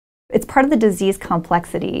It's part of the disease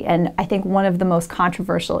complexity, and I think one of the most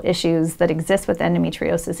controversial issues that exists with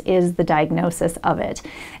endometriosis is the diagnosis of it,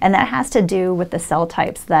 and that has to do with the cell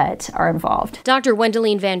types that are involved. Dr.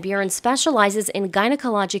 Wendaline VanBuren specializes in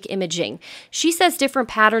gynecologic imaging. She says different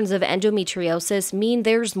patterns of endometriosis mean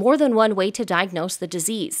there's more than one way to diagnose the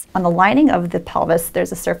disease. On the lining of the pelvis,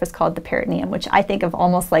 there's a surface called the peritoneum, which I think of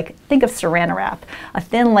almost like, think of saran wrap, a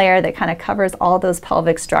thin layer that kind of covers all those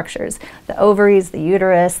pelvic structures, the ovaries, the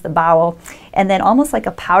uterus, the bowel, and then almost like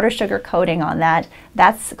a powder sugar coating on that.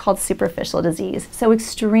 That's called superficial disease, so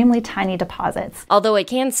extremely tiny deposits. Although it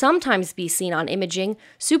can sometimes be seen on imaging,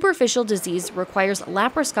 superficial disease requires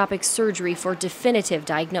laparoscopic surgery for definitive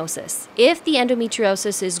diagnosis. If the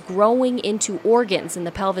endometriosis is growing into organs in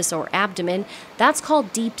the pelvis or abdomen, that's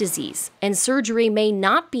called deep disease, and surgery may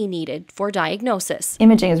not be needed for diagnosis.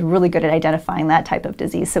 Imaging is really good at identifying that type of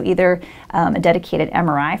disease, so either a dedicated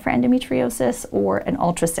MRI for endometriosis or an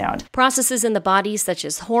ultrasound. Processes in the body, such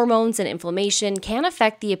as hormones and inflammation, can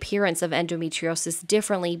affect the appearance of endometriosis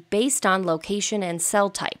differently based on location and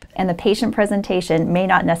cell type. And the patient presentation may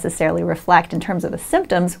not necessarily reflect in terms of the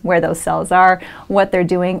symptoms where those cells are, what they're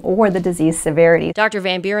doing, or the disease severity. Dr.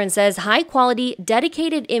 VanBuren says high-quality,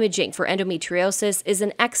 dedicated imaging for endometriosis is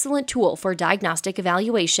an excellent tool for diagnostic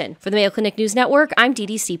evaluation. For the Mayo Clinic News Network, I'm Dee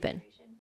Dee Stephen.